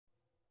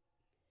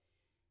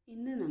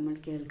ഇന്ന് നമ്മൾ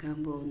കേൾക്കാൻ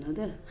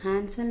പോകുന്നത്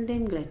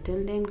ഹാൻസലിൻ്റെയും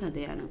ഗ്രെറ്റലിൻ്റെയും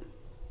കഥയാണ്.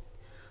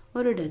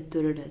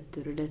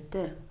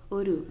 ഒരിടത്ത്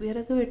ഒരു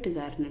വിറക്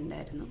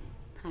വെട്ടുകാരനുണ്ടായിരുന്നു.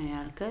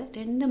 അയാൾക്ക്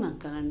 2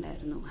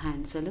 മക്കളുണ്ടായിരുന്നു,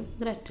 ഹാൻസലും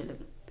ഗ്രെറ്റലും.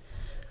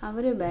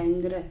 അവർ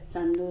ഭയങ്കര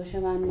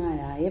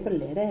സന്തോഷവാന്മാരായ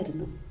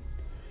പിള്ളേരായിരുന്നു.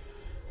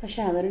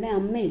 പക്ഷെ അവരുടെ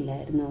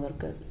അമ്മയില്ലായിരുന്നു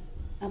അവർക്ക്.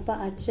 അപ്പോൾ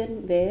അച്ഛൻ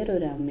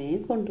വേറൊരു അമ്മയെ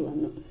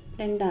കൊണ്ടുവന്നു,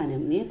 2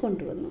 അമ്മയെ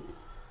കൊണ്ടുവന്നു.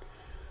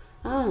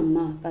 ആ അമ്മ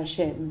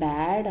പക്ഷെ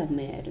ബാഡ്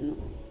അമ്മയായിരുന്നു.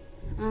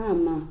 ആ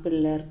അമ്മ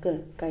പിള്ളേർക്ക്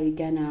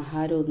കഴിക്കാൻ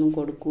ആഹാരമൊന്നും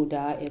കൊടുക്കൂല,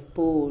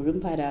 എപ്പോഴും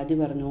പരാതി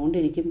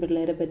പറഞ്ഞുകൊണ്ടിരിക്കും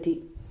പിള്ളേരെ പറ്റി.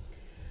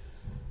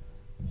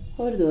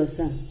 ഒരു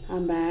ദിവസം ആ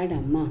ബാഡ്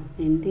അമ്മ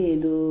എന്ത്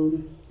ചെയ്തു?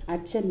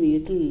 അച്ഛൻ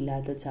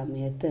വീട്ടിലില്ലാത്ത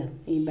സമയത്ത്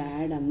ഈ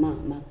ബാഡ് അമ്മ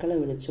മക്കളെ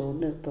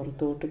വിളിച്ചുകൊണ്ട്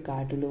പുറത്തോട്ട്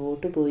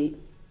കാട്ടിലോട്ട് പോയി.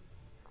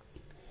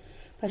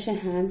 പക്ഷെ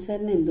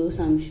ഹാൻസലിന് എന്തോ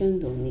സംശയം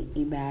തോന്നി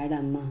ഈ ബാഡ്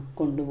അമ്മ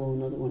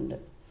കൊണ്ടുപോകുന്നത് കൊണ്ട്.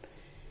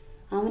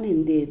 അവൻ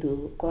എന്ത് ചെയ്തു?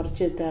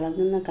 കുറച്ച്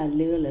തിളങ്ങുന്ന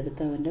കല്ലുകൾ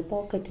എടുത്ത് അവൻ്റെ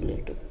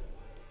പോക്കറ്റിലിട്ടു.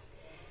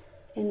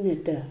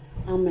 എന്നിട്ട്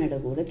അമ്മയുടെ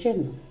കൂടെ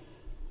ചെന്നു.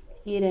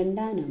 ഈ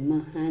 2 അമ്മ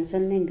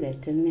ഹാൻസലിനെയും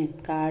ഗ്രെറ്റലിനെയും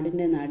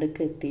കാടിൻ്റെ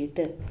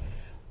നടുക്കെത്തിയിട്ട്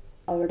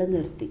അവിടെ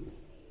നിർത്തി.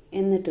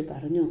 എന്നിട്ട്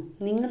പറഞ്ഞു,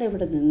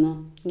 നിങ്ങളിവിടെ നിന്നോ,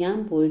 ഞാൻ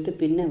പോയിട്ട്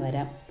പിന്നെ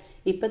വരാം,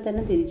 ഇപ്പം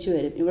തന്നെ തിരിച്ചു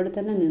വരും, ഇവിടെ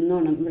തന്നെ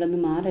നിന്നോണം, ഇവിടെ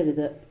നിന്ന്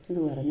മാറരുത്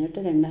എന്ന് പറഞ്ഞിട്ട്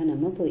 2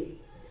 അമ്മ പോയി.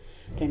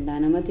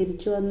 2 അമ്മ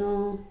തിരിച്ചു വന്നോ?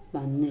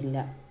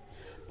 വന്നില്ല.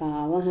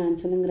 പാവം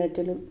ഹാൻസലും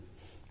ഗ്രെറ്റലും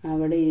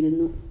അവിടെ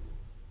ഇരുന്നു.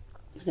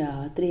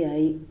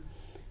 രാത്രിയായി.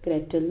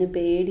 ഗ്രെറ്റലിന്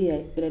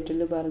പേടിയായി.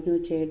 ഗ്രെറ്റൽ പറഞ്ഞു,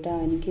 ചേട്ടാ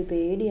എനിക്ക്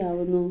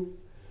പേടിയാവുന്നു.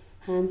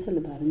 ഹാൻസൽ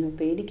പറഞ്ഞു,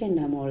 പേടിക്കണ്ട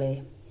മോളെ,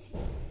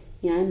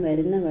 ഞാൻ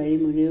വരുന്ന വഴി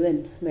മുഴുവൻ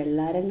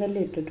വെള്ളാരം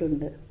കല്ല്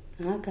ഇട്ടിട്ടുണ്ട്,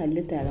 ആ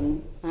കല്ല് തിളങ്ങും,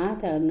 ആ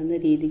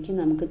തിളങ്ങുന്ന രീതിക്ക്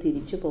നമുക്ക്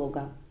തിരിച്ചു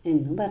പോകാം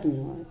എന്ന്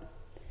പറഞ്ഞു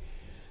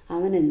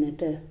അവൻ.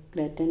 എന്നിട്ട്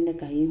ഗ്രെറ്റലിൻ്റെ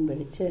കൈയും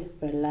പിടിച്ച്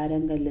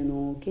വെള്ളാരം കല്ല്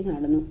നോക്കി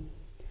നടന്നു.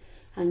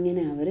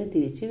 അങ്ങനെ അവർ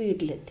തിരിച്ച്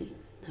വീട്ടിലെത്തി.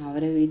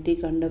 അവരെ വീട്ടിൽ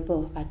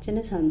കണ്ടപ്പോൾ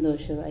അച്ഛന്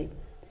സന്തോഷമായി.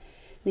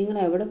 നിങ്ങൾ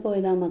എവിടെ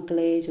പോയതാ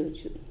മക്കളെ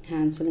ചോദിച്ചു.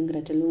 ഹാൻസലും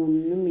ഗ്രെറ്റലും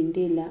ഒന്നും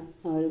മിണ്ടിയില്ല.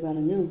 അവർ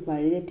പറഞ്ഞു,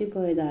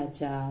 വഴിതെറ്റിപ്പോയതാ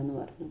അച്ഛാ എന്ന്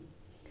പറഞ്ഞു.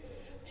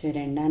 പക്ഷെ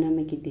 2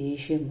 അമ്മയ്ക്ക്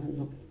ദേഷ്യം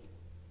വന്നു.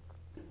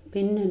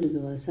 പിന്നൊരു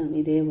ദിവസം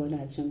ഇതേപോലെ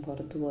അച്ഛൻ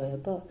പുറത്തു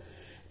പോയപ്പോൾ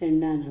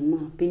 2 അമ്മ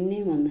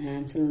പിന്നെയും വന്ന്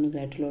ഹാൻസലോടും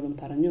ഗ്രെറ്റലോടും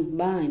പറഞ്ഞു,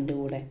 ബാ എൻ്റെ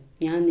കൂടെ,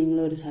 ഞാൻ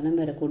നിങ്ങളൊരു സ്ഥലം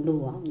വരെ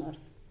കൊണ്ടുപോകാമെന്ന്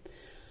പറഞ്ഞു.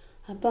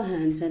 അപ്പോൾ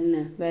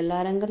ഹാൻസലിന്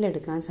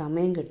വെള്ളാരങ്കല്ലെടുക്കാൻ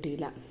സമയം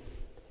കിട്ടിയില്ല.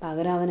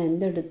 പകരം അവൻ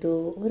എന്തെടുത്തു?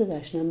 ഒരു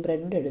കഷ്ണം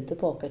ബ്രെഡ് എടുത്ത്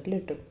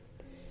പോക്കറ്റിലിട്ടു.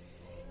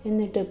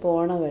 എന്നിട്ട്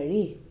പോണ വഴി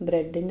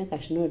ബ്രെഡിൻ്റെ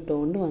കഷ്ണം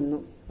ഇട്ടുകൊണ്ട് വന്നു,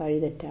 വഴി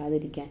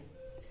തെറ്റാതിരിക്കാൻ.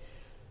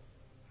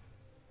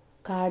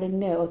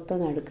 കാടിൻ്റെ ഒത്ത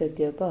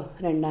നടുക്കെത്തിയപ്പോൾ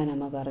 2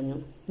 അമ്മ പറഞ്ഞു,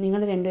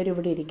 നിങ്ങൾ 2 പേരും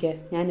ഇവിടെ ഇരിക്കുക,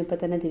 ഞാനിപ്പോൾ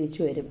തന്നെ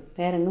തിരിച്ചു വരും,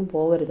 വേറെങ്ങും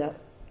പോവരുത്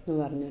എന്ന്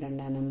പറഞ്ഞു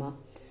 2 അമ്മ.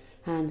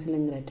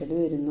 ഹാൻസലും ഗ്രെറ്റലും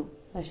ഇരുന്നു.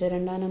 പക്ഷെ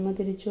 2 അമ്മ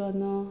തിരിച്ചു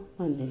വന്നോ?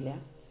 വന്നില്ല.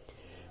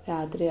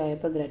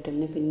 രാത്രിയായപ്പോൾ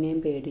ഗ്രെറ്റലിന്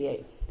പിന്നെയും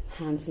പേടിയായി.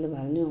 ഹാൻസൽ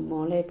പറഞ്ഞു,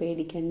 മോളെ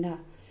പേടിക്കണ്ട,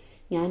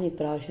 ഞാൻ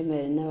ഇപ്രാവശ്യം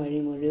വരുന്ന വഴി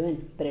മുഴുവൻ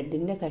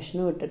ബ്രെഡിൻ്റെ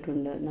കഷ്ണം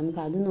ഇട്ടിട്ടുണ്ട്,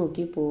 നമുക്കത്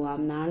നോക്കി പോവാം,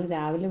 നാളെ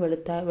രാവിലെ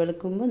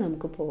വെളുക്കുമ്പോൾ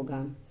നമുക്ക്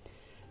പോകാം,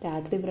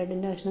 രാത്രി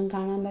ബ്രെഡിൻ്റെ കഷ്ണം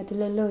കാണാൻ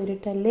പറ്റില്ലല്ലോ,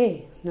 ഇരുട്ടല്ലേ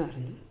എന്ന്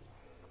പറഞ്ഞു.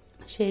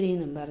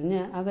 ശരിയെന്നും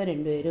പറഞ്ഞ് അവർ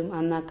 2 പേരും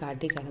അന്ന് ആ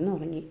കാട്ടിൽ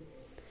കിടന്നുറങ്ങി.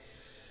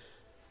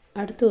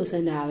 അടുത്ത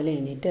ദിവസം രാവിലെ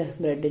എണീറ്റ്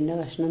ബ്രെഡിൻ്റെ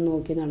കഷ്ണം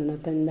നോക്കി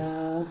നടന്നപ്പോൾ എന്താ,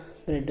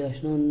 ബ്രെഡ്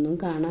കഷ്ണം ഒന്നും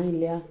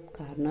കാണാനില്ല.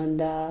 കാരണം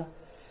എന്താ?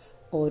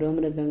 ഓരോ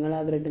മൃഗങ്ങൾ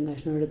ആ ബ്രെഡും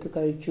കഷ്ണം എടുത്ത്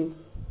കഴിച്ചു.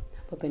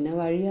 അപ്പോൾ പിന്നെ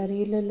വഴി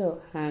അറിയില്ലല്ലോ.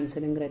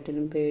 ഹാൻസലും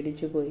ഗ്രെറ്റലും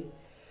പേടിച്ചു പോയി.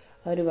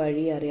 അവർ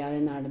വഴി അറിയാതെ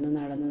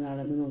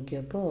നടന്ന്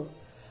നോക്കിയപ്പോൾ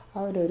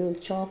അവരൊരു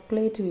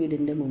ചോക്ലേറ്റ്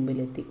വീടിൻ്റെ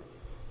മുമ്പിലെത്തി.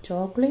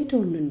 ചോക്ലേറ്റ്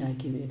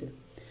കൊണ്ടുണ്ടാക്കിയ വീട്.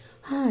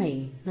 ഹായ്,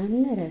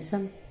 നല്ല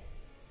രസം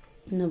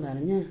എന്ന്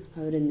പറഞ്ഞ്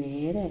അവർ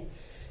നേരെ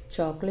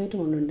ചോക്ലേറ്റ്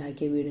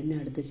കൊണ്ടുണ്ടാക്കിയ വീടിൻ്റെ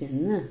അടുത്ത്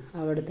ചെന്ന്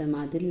അവിടുത്തെ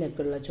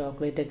മതിലിലൊക്കെ ഉള്ള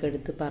ചോക്ലേറ്റൊക്കെ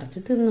എടുത്ത്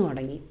പറിച്ച് തിന്നു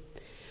തുടങ്ങി.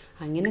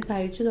 അങ്ങനെ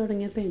കഴിച്ചു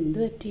തുടങ്ങിയപ്പോൾ എന്തു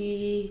പറ്റി?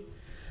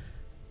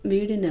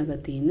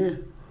 വീടിനകത്തു നിന്ന്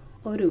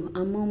ഒരു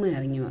അമ്മൂമ്മ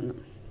ഇറങ്ങി വന്നു.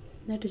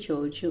 എന്നിട്ട്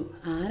ചോദിച്ചു,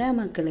 ആരാ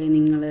മക്കളെ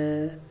നിങ്ങൾ?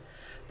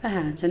 അപ്പം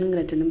ഹാൻസലും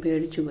ഗ്രെറ്റലും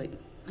പേടിച്ചു പോയി.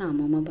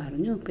 അമ്മൂമ്മ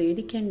പറഞ്ഞു,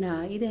 പേടിക്കണ്ട,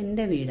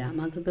 ഇതെൻ്റെ വീടാണ്,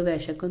 മക്കൾക്ക്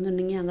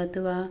വിശക്കുന്നുണ്ടെങ്കിൽ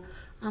അകത്ത് വാ,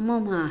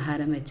 അമ്മൂമ്മ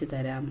ആഹാരം വെച്ച്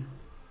തരാം.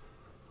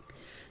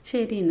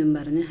 ശരിയെന്നും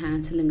പറഞ്ഞ്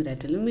ഹാൻസലും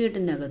ഗ്രെറ്റലും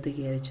വീടിൻ്റെ അകത്ത്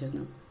കയറി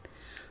ചെന്നു.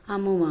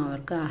 അമ്മൂമ്മ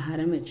അവർക്ക്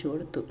ആഹാരം വെച്ചു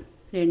കൊടുത്തു.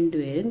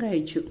 2 പേരും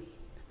കഴിച്ചു.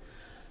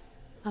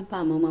 അപ്പം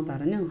അമ്മൂമ്മ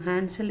പറഞ്ഞു,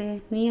 ഹാൻസലെ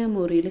നീ ആ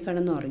മുറിയിൽ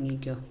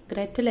കിടന്നുറങ്ങിക്കോ,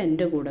 ഗ്രെറ്റൽ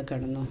എൻ്റെ കൂടെ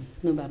കിടന്നോ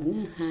എന്ന്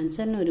പറഞ്ഞ്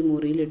ഹാൻസലിനെ ഒരു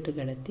മുറിയിലിട്ട്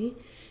കിടത്തി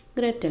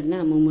ഗ്രെറ്റലിനെ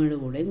അമ്മൂമ്മയുടെ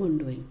കൂടെയും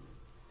കൊണ്ടുപോയി.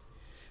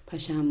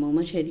 പക്ഷെ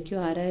അമ്മൂമ്മ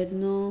ശരിക്കും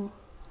ആരായിരുന്നോ?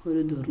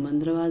 ഒരു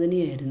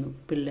ദുർമന്ത്രവാദിനിയായിരുന്നു,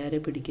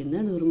 പിള്ളേരെ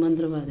പിടിക്കുന്ന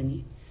ദുർമന്ത്രവാദിനി.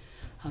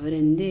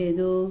 അവരെന്ത്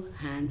ചെയ്തു?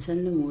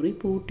 ഹാൻസലിൻ്റെ മുറി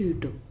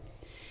പൂട്ടിയിട്ടു.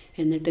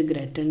 എന്നിട്ട്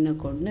ഗ്രെറ്റലിനെ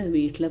കൊണ്ട്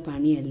വീട്ടിലെ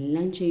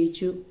പണിയെല്ലാം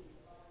ചെയ്യിച്ചു.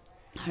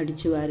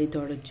 അടിച്ചു വാരി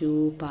തുടച്ചു,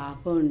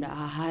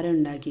 ആഹാരം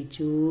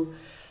ഉണ്ടാക്കിച്ചു,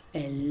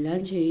 എല്ലാം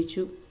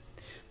ചെയ്യിച്ചു.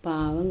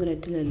 പാവം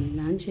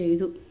ഗ്രെറ്റലെല്ലാം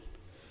ചെയ്തു.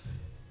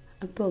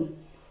 അപ്പം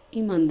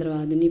ഈ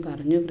മന്ത്രവാദിനി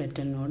പറഞ്ഞു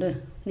ഗ്രെറ്റലിനോട്,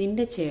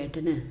 നിൻ്റെ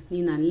ചേട്ടന് നീ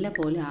നല്ല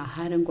പോലെ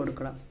ആഹാരം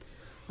കൊടുക്കണം,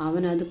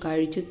 അവനത്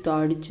കഴിച്ച്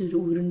തടിച്ച്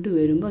ഉരുണ്ട്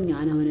വരുമ്പോൾ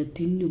ഞാൻ അവനെ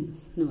തിന്നും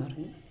എന്ന്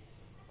പറഞ്ഞു.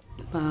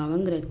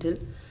 പാവം ഗ്രറ്റൽ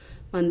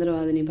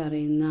മന്ത്രവാദിനി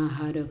പറയുന്ന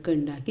ആഹാരമൊക്കെ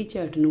ഉണ്ടാക്കി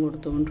ചേട്ടന്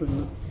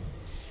കൊടുത്തുകൊണ്ടിരുന്നു.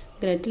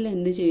 ഗ്രറ്റൽ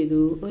എന്ത്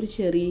ചെയ്തു? ഒരു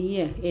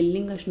ചെറിയ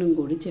എല്ലും കഷ്ണം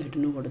കൂടി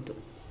ചേട്ടന് കൊടുത്തു.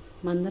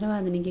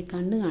 മന്ത്രവാദിനിക്ക്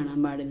കണ്ണ് കാണാൻ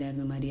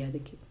പാടില്ലായിരുന്നു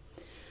മര്യാദയ്ക്ക്.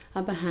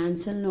 അപ്പം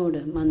ഹാൻസലിനോട്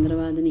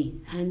മന്ത്രവാദിനി,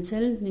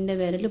 ഹാൻസൽ നിൻ്റെ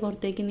വിരൽ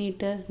പുറത്തേക്ക്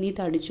നീട്ട്, നീ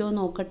തടിച്ചോ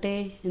നോക്കട്ടെ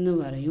എന്ന്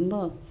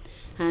പറയുമ്പോൾ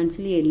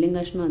ഹാൻസൽ ഈ എല്ലും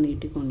കഷ്ണമാണ്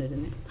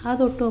നീട്ടിക്കൊണ്ടിരുന്നത്. അത്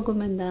തൊട്ട്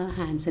നോക്കുമ്പോൾ എന്താ,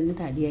 ഹാൻസലിന്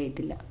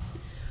തടിയായിട്ടില്ല.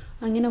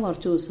 അങ്ങനെ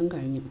കുറച്ച് ദിവസം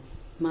കഴിഞ്ഞു.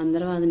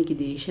 മന്ത്രവാദിനിക്ക്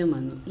ദേഷ്യം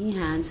വന്നു. ഈ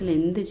ഹാൻസൽ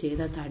എന്ത്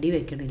ചെയ്താൽ തടി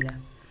വെക്കണില്ല,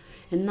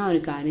 എന്നാൽ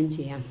ഒരു കാര്യം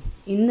ചെയ്യാം,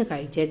 ഇന്ന്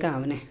കഴിച്ചേക്കാം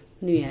അവനെ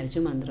എന്ന് വിചാരിച്ചു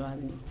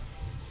മന്ത്രവാദിനി.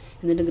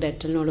 എന്നിട്ട്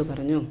ഗ്രറ്റലിനോട്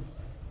പറഞ്ഞു,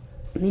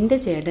 നിൻ്റെ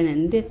ചേട്ടൻ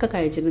എന്തൊക്കെ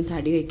കഴിച്ചിട്ടും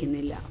തടി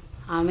വയ്ക്കുന്നില്ല,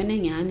 അവനെ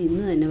ഞാൻ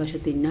ഇന്ന് തന്നെ പക്ഷെ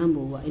തിന്നാൻ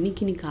പോവുക,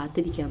 എനിക്കിനി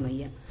കാത്തിരിക്കാൻ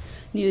വയ്യ,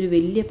 നീ ഒരു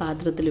വലിയ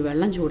പാത്രത്തിൽ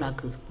വെള്ളം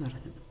ചൂടാക്കുക എന്ന്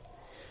പറഞ്ഞു.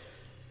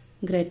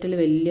 ഗ്രറ്റൽ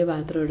വലിയ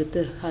പാത്രം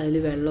എടുത്ത് അതിൽ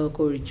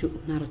വെള്ളമൊക്കെ ഒഴിച്ചു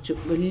നിറച്ചു.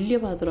 വലിയ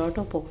പാത്രം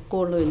കേട്ടോ,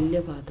 പൊക്കമുള്ള വലിയ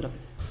പാത്രം.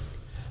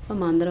 അപ്പം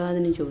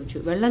മന്ത്രവാദിനി ചോദിച്ചു,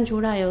 വെള്ളം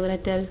ചൂടായോ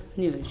ഗ്രറ്റൽ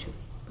എന്ന് ചോദിച്ചു.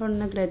 അപ്പോൾ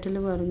ഉടനെ ഗ്രറ്റൽ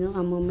പറഞ്ഞു,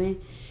 അമ്മൂമ്മേ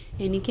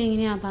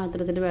എനിക്കെങ്ങനെ ആ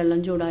പാത്രത്തിൽ വെള്ളം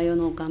ചൂടായോ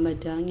നോക്കാൻ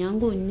പറ്റുക, ഞാൻ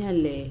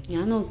കുഞ്ഞല്ലേ,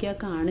 ഞാൻ നോക്കിയാൽ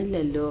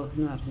കാണില്ലല്ലോ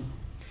എന്ന് പറഞ്ഞു.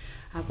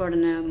 അപ്പോൾ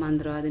ഉടനെ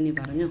മന്ത്രവാദിനി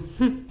പറഞ്ഞു,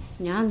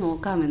 ഞാൻ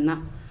നോക്കാമെന്നാ,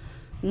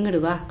 ഇങ്ങോട്ട്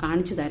വാ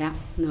കാണിച്ചു തരാം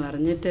എന്ന്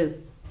പറഞ്ഞിട്ട്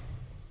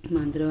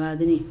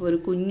മന്ത്രവാദിനി ഒരു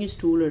കുഞ്ഞു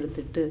സ്റ്റൂൾ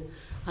എടുത്തിട്ട്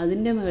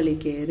അതിൻ്റെ മുകളിൽ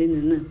കയറി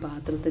നിന്ന്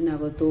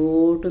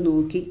പാത്രത്തിനകത്തോട്ട്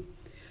നോക്കി.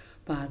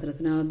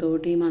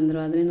 പാത്രത്തിനകത്തോട്ട് ഈ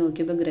മന്ത്രവാദിനി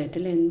നോക്കിയപ്പോൾ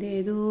ഗ്രറ്റൽ എന്ത്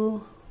ചെയ്തു?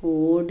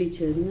 ഓടി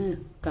ചെന്ന്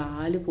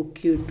കാല്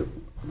പൊക്കിയിട്ടു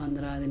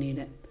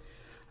മന്ത്രവാദിനിയുടെ.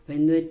 അപ്പം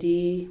എന്തു പറ്റി?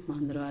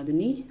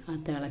 മന്ത്രവാദിനി ആ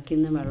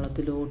തിളയ്ക്കുന്ന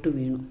വെള്ളത്തിലോട്ട്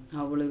വീണു.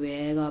 അവൾ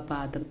വേഗം ആ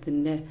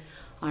പാത്രത്തിൻ്റെ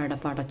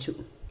അടപ്പടച്ചു.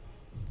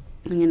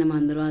 അങ്ങനെ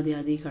മന്ത്രവാദി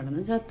അതിൽ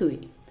കടന്ന്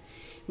ചത്തുപോയി.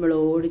 ഇവൾ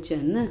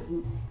ഓടിച്ചെന്ന്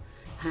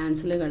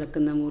ഹാൻസൽ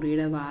കിടക്കുന്ന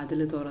മുറിയുടെ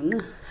വാതിൽ തുറന്ന്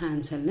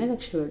ഹാൻസലിനെ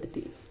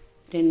രക്ഷപ്പെടുത്തി.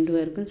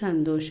 രണ്ടുപേർക്കും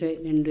സന്തോഷമായി,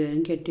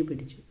 രണ്ടുപേരും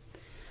കെട്ടിപ്പിടിച്ചു.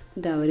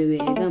 എന്നിട്ട് അവർ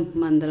വേഗം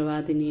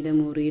മന്ത്രവാദിനിയുടെ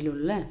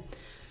മുറിയിലുള്ള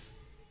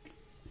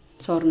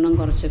സ്വർണം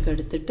കുറച്ചൊക്കെ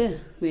എടുത്തിട്ട്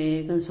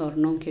വേഗം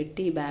സ്വർണം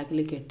കെട്ടി ബാഗിൽ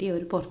കെട്ടി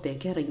അവർ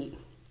പുറത്തേക്ക് ഇറങ്ങി.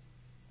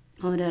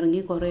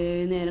 അവരിറങ്ങി കുറേ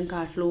നേരം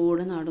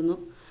കാട്ടിലൂടെ നടന്നു.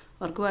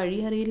 അവർക്ക് വഴി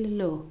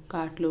അറിയില്ലല്ലോ.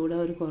 കാട്ടിലൂടെ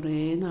അവർ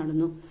കുറേ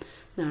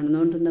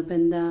നടന്നുകൊണ്ടിരുന്നപ്പോൾ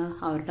എന്താ,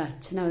 അവരുടെ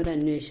അച്ഛൻ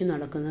അവരന്വേഷിച്ച്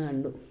നടക്കുന്നത്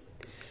കണ്ടു.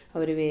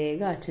 അവർ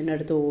വേഗം അച്ഛൻ്റെ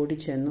അടുത്ത്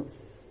ഓടിച്ചെന്നു.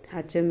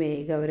 അച്ഛൻ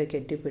വേഗം അവരെ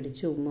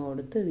കെട്ടിപ്പിടിച്ച് ഉമ്മ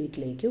കൊടുത്ത്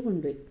വീട്ടിലേക്ക്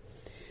കൊണ്ടുപോയി.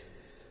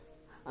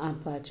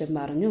 അപ്പോൾ അച്ഛൻ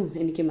പറഞ്ഞു,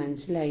 എനിക്ക്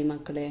മനസ്സിലായി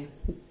മക്കളെ,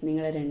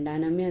 നിങ്ങളെ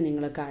രണ്ടാനമ്മയാണ്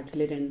നിങ്ങളെ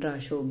കാട്ടിൽ 2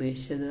 പ്രാവശ്യം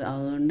ഉപേക്ഷിച്ചത്,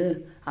 അതുകൊണ്ട്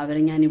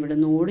അവരെ ഞാൻ ഇവിടെ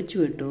നിന്ന് ഓടിച്ചു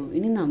വിട്ടു,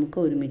 ഇനി നമുക്ക്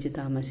ഒരുമിച്ച്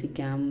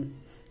താമസിക്കാം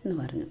എന്ന്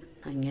പറഞ്ഞു.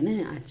 അങ്ങനെ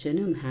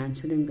അച്ഛനും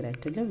ഹാൻസലും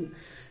ഗ്രറ്റലും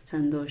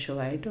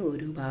സന്തോഷമായിട്ട്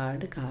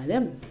ഒരുപാട്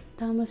കാലം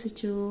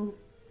താമസിച്ചു.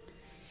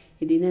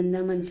 ഇതിൽ നിന്ന്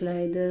എന്താ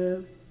മനസ്സിലായത്?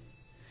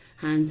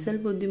 ഹാൻസൽ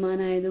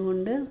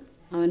ബുദ്ധിമാനായതുകൊണ്ട്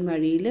അവൻ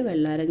വഴിയിൽ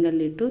വെള്ളാരം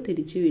കല്ലിട്ടു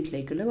തിരിച്ച്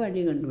വീട്ടിലേക്കുള്ള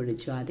വഴി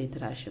കണ്ടുപിടിച്ചു ആദ്യത്തെ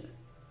പ്രാവശ്യം.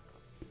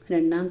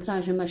 2ാമത്തെ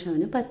പ്രാവശ്യം പക്ഷെ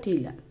അവന്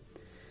പറ്റിയില്ല.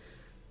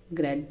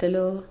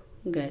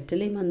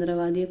 ഗ്രറ്റൽ ഈ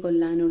മന്ത്രവാദിയെ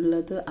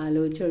കൊല്ലാനുള്ളത്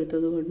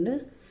ആലോചിച്ചെടുത്തത് കൊണ്ട്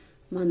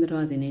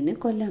മന്ത്രവാദിനെ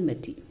കൊല്ലാൻ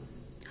പറ്റി.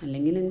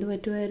 അല്ലെങ്കിൽ എന്ത്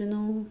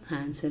പറ്റുമായിരുന്നു?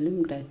 ഹാൻസലും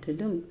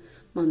ഗ്രറ്റലും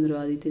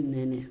മന്ത്രവാദി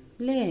തിന്നേനെ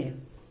അല്ലേ?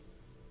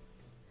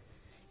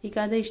 ഈ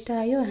കഥ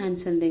ഇഷ്ടമായോ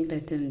ഹാൻസലിൻ്റെയും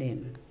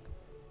ഗ്രറ്റലിൻ്റെയും?